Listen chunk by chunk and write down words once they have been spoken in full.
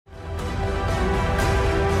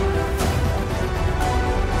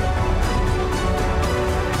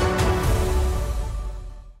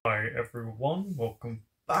everyone. Welcome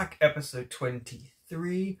back, episode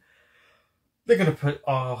 23. They're going to put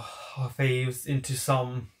our faves into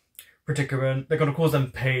some predicament. They're going to cause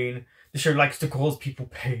them pain. The show likes to cause people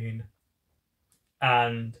pain.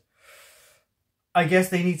 And I guess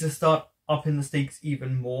they need to start upping the stakes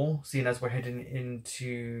even more, seeing as we're heading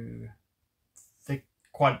into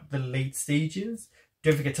quite the late stages.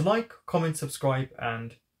 Don't forget to like, comment, subscribe,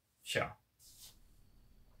 and share.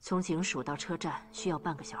 从警署到车站需要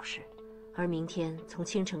半个小时，而明天从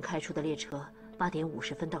清晨开出的列车8点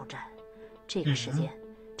50分到站，这个时间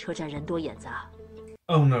车站人多眼杂。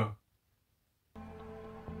Oh no！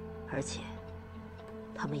 而且，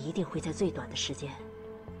他们一定会在最短的时间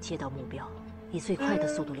接到目标，以最快的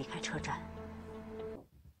速度离开车站。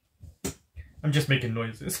I'm just making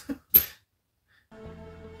noises.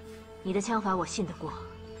 你的枪法我信得过，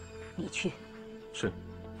你去。是。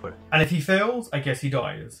 And if he fails, I guess he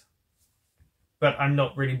dies. But I'm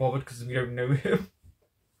not really bothered because we don't know him.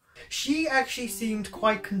 She actually seemed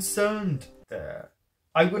quite concerned there.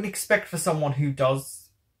 I wouldn't expect for someone who does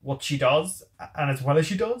what she does, and as well as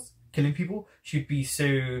she does, killing people, she'd be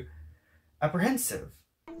so apprehensive.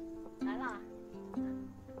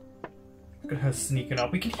 Look at her sneaking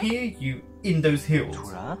up. We can hear you in those hills. 楚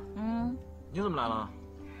然，你怎么来了？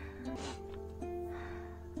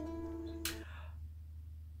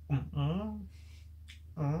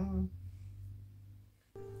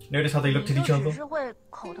 Notice how they looked at each other. 只是会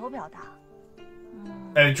口头表达。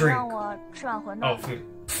Drink. 让我吃碗馄饨。 Oh, food.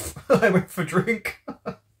 I went for drink.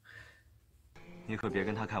 你可别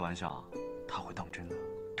跟他开玩笑，他会当真的。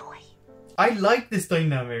对。 I like this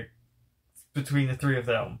dynamic between the three of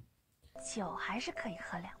them. 酒还是可以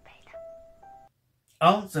喝2杯的。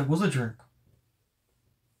Answer was a drink.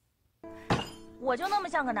 我就那么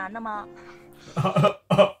像个男的吗？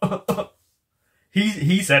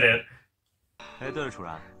 He said it. 哎，对了，楚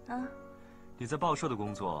然，你在报社的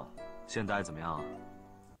工作现在怎么样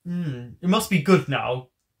？It must be good now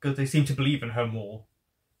because they seem to believe in her more.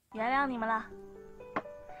 原谅你们了。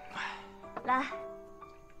来。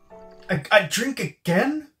I drink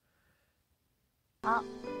again? 好，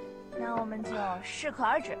那我们就适可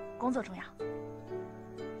而止，工作重要。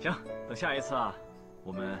行，等下一次啊，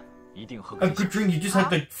我们一定喝。 A good drink? You just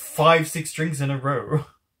had like 5, 6 drinks in a row.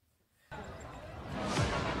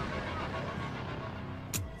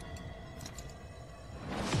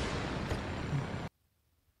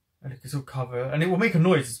 And it's all cover, and it will make a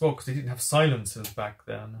noise as well because they didn't have silencers back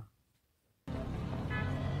then.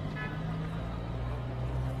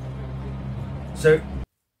 So,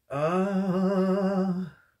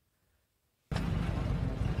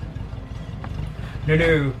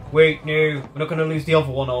 no, wait, no, we're not going to lose the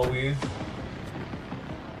other one, are we?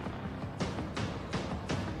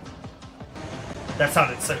 That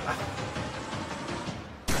sounded so loud.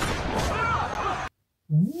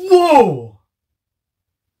 Whoa!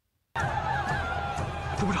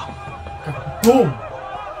 朱部长 Boom!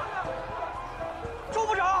 朱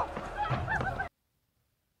部长，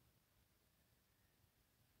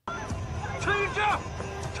陈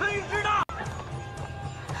宇之呢？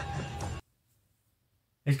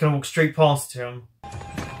 He's gonna walk straight past him.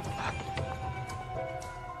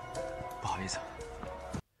 不好意思。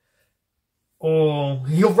 Or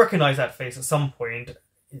he'll recognize that face at some point,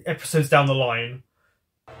 episodes down the line.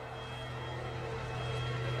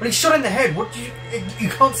 But he's shot in the head. What do you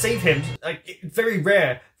can't save him. Like, it's very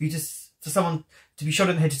rare for someone to be shot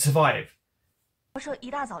in the head to survive. 报社一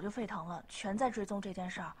大早就沸腾了，全在追踪这件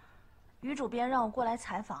事儿。于主编让我过来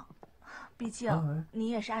采访，毕竟你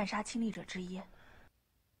也是暗杀亲历者之一。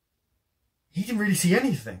He didn't really see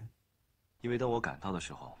anything. 因为等我赶到的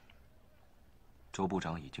时候，周部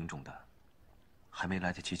长已经中弹，还没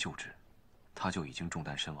来得及救治，他就已经中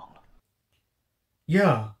弹身亡了。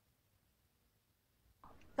 Yeah.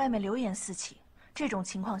 外面流言四起，这种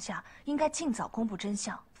情况下应该尽早公布真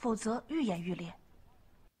相，否则愈演愈烈。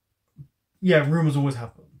Yeah, rumors always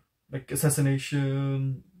happen, like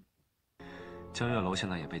assassination. 江月楼现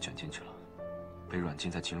在也被卷进去了，被软禁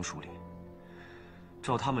在警署里。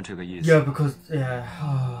照他们这个意思 Yeah, because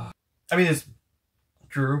I mean it's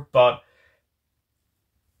true, but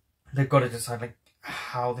they've got to decide like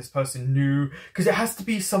how this person knew, because it has to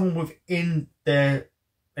be someone within their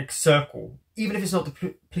like circle. Even if it's not the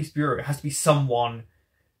police bureau, it has to be someone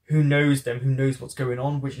who knows them, who knows what's going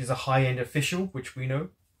on, which is a high-end official, which we know.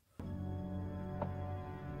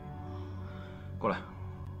 过来。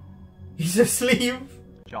 He's asleep.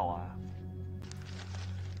 叫我啊。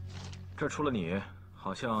这除了你，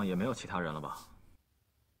好像也没有其他人了吧？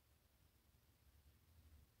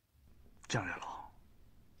江月楼，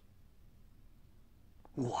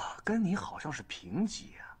我跟你好像是平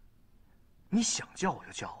级啊，你想叫我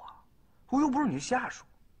就叫啊，我又不是你的下属。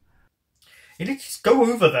You need to just go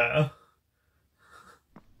over there.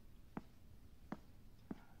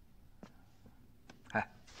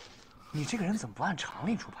 哎，你这个人怎么不按常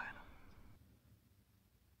理出牌呢？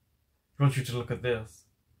 I want you to look at this.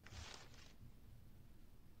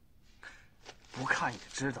 不看也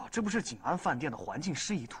知道，这不是景安饭店的环境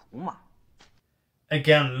示意图吗？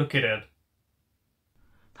 Again, look at it.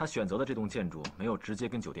 他选择的这栋建筑没有直接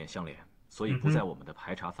跟酒店相连，所以不在我们的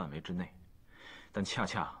排查范围之内，但恰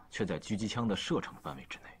恰却在狙击枪的射程范围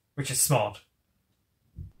之内。Which is smart.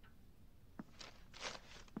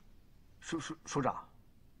 首长，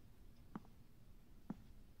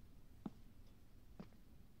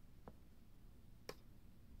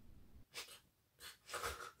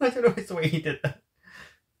 I don't know the way he did that.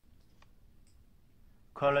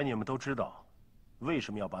 看来你们都知道，为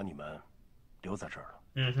什么要把你们留在这儿了。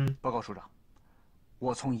报告首长，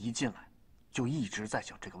我从一进来就一直在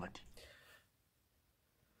想这个问题。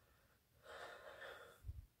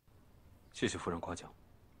谢谢夫人夸奖。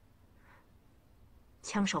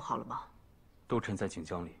枪收好了吗？都沉在井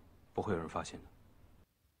浆里，不会有人发现的。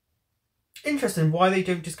Interesting why they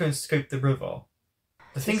don't just go and scope the river.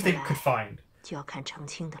 The things they could find. 就要看澄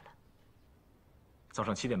清的了。早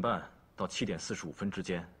上7点半到7点45分之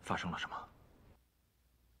间发生了什么？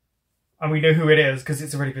 And we know who it is because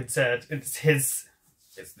it's already been said. It's his.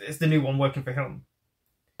 It's the new one working for him.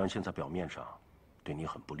 现在表面上对你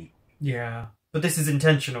很不利。 Yeah, but this is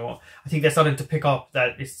intentional. I think they're starting to pick up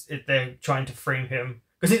that they're trying to frame him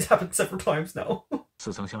because it's happened several times now.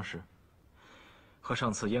 似曾相识，和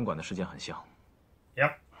上次烟馆的事件很像。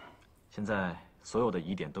 Yep. 现在所有的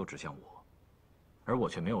疑点都指向我，而我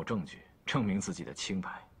却没有证据证明自己的清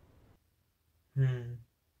白。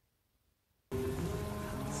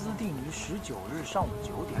资定于19日上午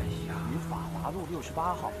9点，于法达路68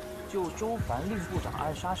号就周凡令部长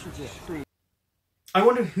暗杀事件对。 I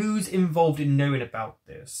wonder who's involved in knowing about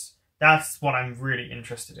this. That's what I'm really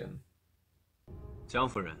interested in. 江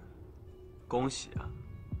夫人，恭喜啊！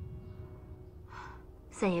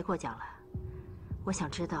三爷过奖了，我想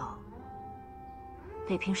知道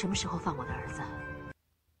北平什么时候放我的儿子？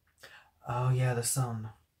 Oh yeah, the son.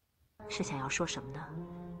 是想要说什么呢？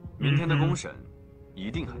明天的公审一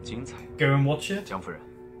定很精彩。 Go and watch it. 江夫人，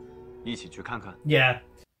一起去看看。 Yeah,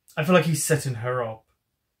 I feel like he's setting her up.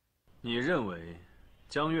 你认为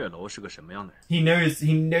江月楼是个什么样的人？ He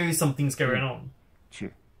knows something's going on.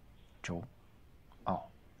 去，周，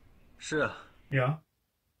奥。是啊， Yeah.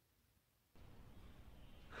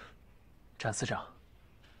 展司长，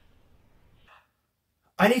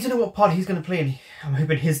 I need to know what part he's going to play in. I'm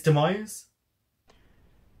hoping his demise.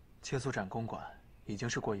 切苏展公馆已经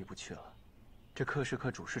是过意不去了，这客是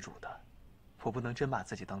客，主是主的，我不能真把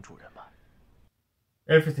自己当主人吧？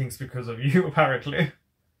 Everything's because of you, apparently.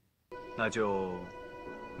 那就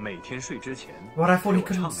每天睡之前。 But I thought he 给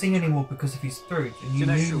我唱 couldn't sing anymore because of his throat, and you 现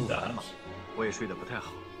在事 knew 务繁 that. 忙，我也睡得不太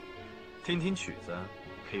好。听听曲子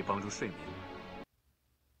可以帮助睡眠。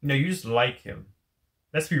 No, you just like him.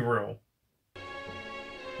 Let's be real.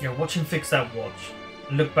 Yeah, watch him fix that watch.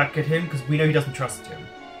 And look back at him, because we know he doesn't trust him.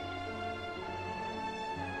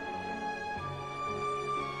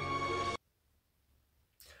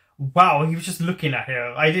 Wow, he was just looking at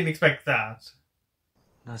her. I didn't expect that.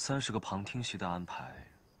 那30个旁听席的安排，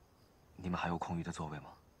你们还有空余的座位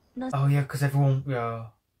吗？ Oh yeah, because everyone, yeah.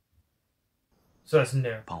 So that's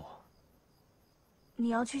no. 帮我。你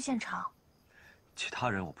要去现场？其他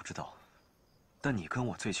人我不知道，但你跟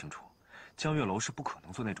我最清楚，江月楼是不可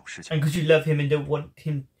能做那种事情。 And because you love him and don't want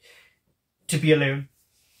him to be alone.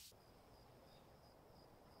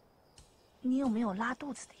 你有没有拉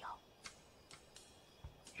肚子的药？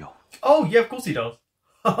有。 Oh yeah, of course he does.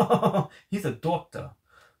 He's a doctor.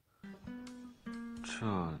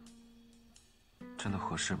 这真的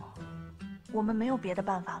合适吗？我们没有别的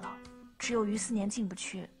办法了，只有于思年进不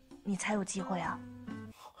去，你才有机会啊。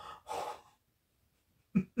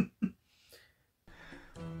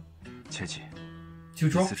切记， 2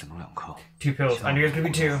 一 drops? 次只能2颗。 2 pills. 千万 I knew it was 不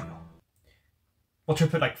going to be 能 2. 服用。 Watch her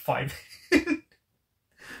put like 5.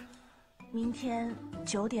 明天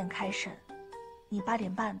9点开审，你8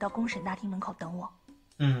点半到公审大厅门口等我。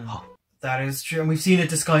好。 That is true, and we've seen a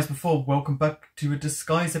disguise before. Welcome back to a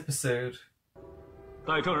disguise episode.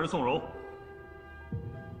 带证人宋柔。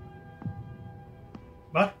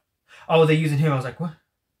 What? Oh, they're using him. I was like, what?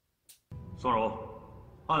 宋柔，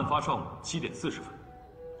案发上午7点40分，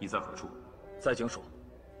你在何处？在警署。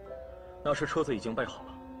那时车子已经备好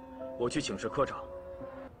了，我去请示科长。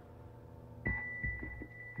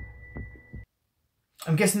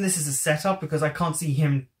 I'm guessing this is a setup because I can't see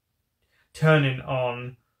him turning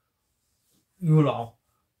on Yu Lao.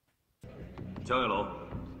 江月楼，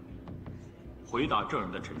回答证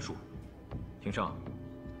人的陈述。庭上，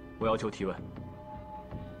我要求提问。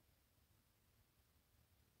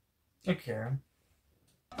 Okay.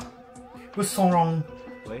 Was Songrong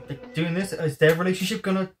doing this? Is their relationship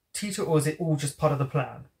gonna teeter, or is it all just part of the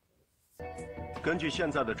plan? 根据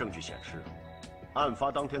现在的证据显示，案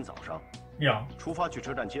发当天早上， Yeah. 出发去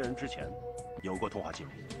车站接人之前，有过通话记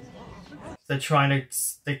录。 They're trying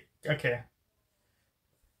to. Okay.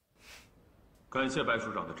 感谢白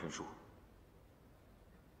署长的陈述。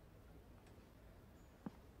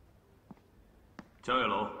江月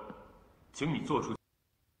楼，请你做出。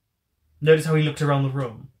 Notice how he looked around the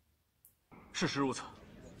room. 事实如此。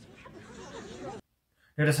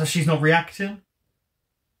 Notice how she's not reacting.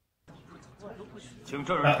 请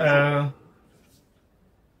证人陈述。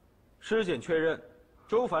尸检确认，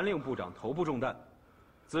周凡令部长头部中弹，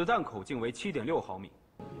子弹口径为7.6毫米。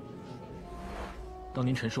当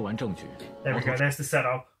您陈述完证据， There we go. There's the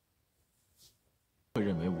setup. 会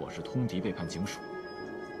认为我是通敌背叛警署。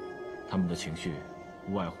他们的情绪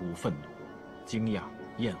无外乎愤怒、惊讶、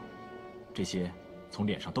厌恶，这些从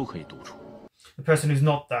脸上都可以读出。 The person who's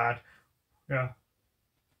not that. Yeah.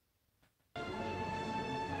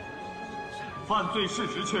 犯罪事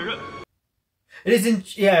实确认。 It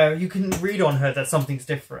isn't. Yeah, you can read on her that something's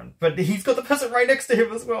different, but he's got the person right next to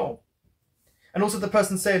him as well, and also the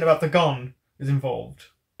person saying about the gun is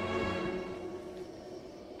involved.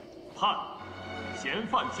 判嫌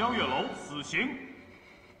犯江月楼死刑，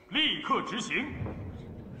立刻执行。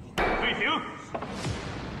退庭。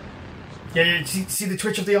 Yeah, see the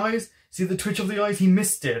twitch of the eyes? See the twitch of the eyes? He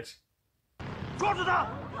missed it. 抓住他！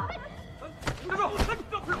站住！站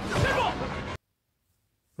住！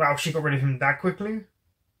 Wow, she got rid of him that quickly.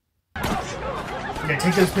 Yeah,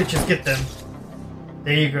 take those pictures, get them.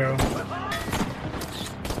 There you go.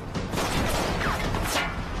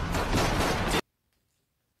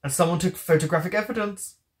 And someone took photographic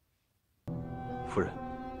evidence. 夫人，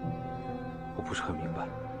我不是很明白，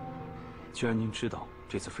既然您知道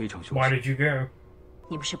这次非常凶 Why 险， did you go?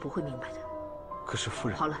 你们是不会明白的。可是夫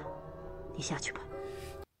人，好了，你下去吧。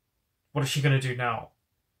 What is she gonna do now?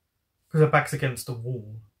 Because her back's against the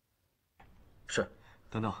wall. 是。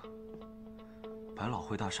等等，百老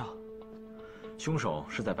汇大厦，凶手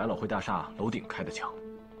是在百老汇大厦楼顶开的枪。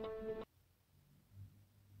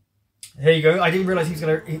 Here you go. I didn't realize he was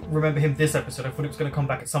gonna remember him this episode. I thought it was gonna come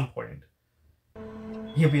back at some point.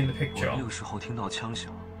 He'll be in the 我 picture. 那个时候听到枪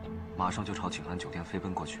响，马上就朝景安酒店飞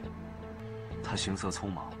奔过去。他行色匆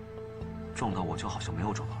忙，撞到我就好像没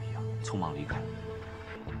有撞到一样，匆忙离开。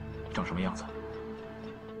长什么样子？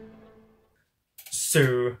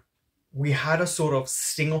 So, we had a sort of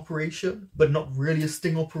sting operation, but not really a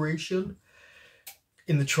sting operation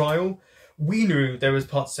in the trial. We knew there was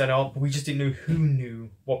parts set up, but we just didn't know who knew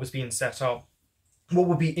what was being set up. What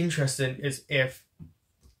would be interesting is if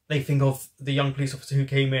they think of the young police officer who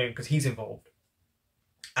came in, because he's involved,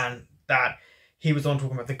 and that he was on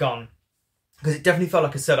talking about the gun. Because it definitely felt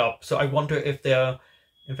like a setup, so I wonder if they'll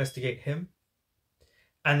investigate him.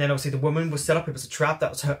 And then obviously the woman was set up, it was a trap,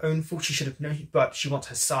 that was her own fault, she should have known, but she wants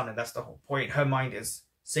her son, and that's the whole point. Her mind is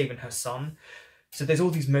saving her son. So there's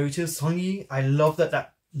all these motives. Songyee, I love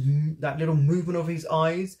that little movement of his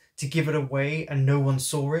eyes to give it away and no one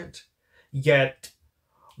saw it. Yet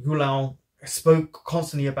Yulao spoke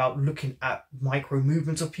constantly about looking at micro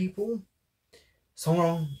movements of people.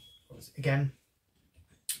 Songrong, again,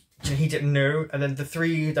 he didn't know. And then the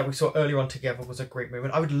three that we saw earlier on together was a great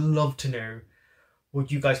moment. I would love to know what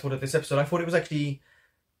you guys thought of this episode. I thought it was actually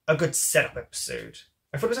a good setup episode.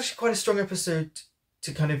 I thought it was actually quite a strong episode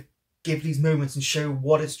to kind of give these moments and show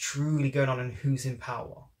what is truly going on and who's in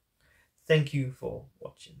power. Thank you for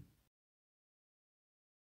watching.